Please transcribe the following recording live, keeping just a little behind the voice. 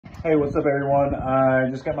Hey, what's up everyone? I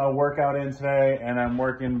just got my workout in today and I'm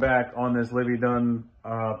working back on this Livy Dunn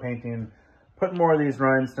painting, putting more of these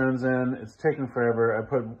rhinestones in. It's taken forever. I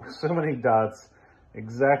put so many dots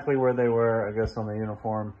exactly where they were, I guess, on the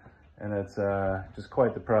uniform, and it's just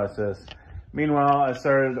quite the process. Meanwhile, I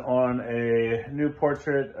started on a new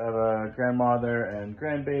portrait of a grandmother and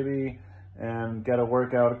grandbaby and got to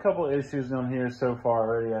work out a couple issues on here so far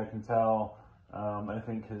already, I can tell. I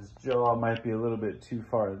think his jaw might be a little bit too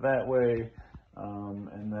far that way.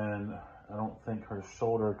 And then I don't think her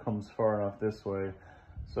shoulder comes far enough this way.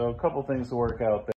 So a couple things to work out there.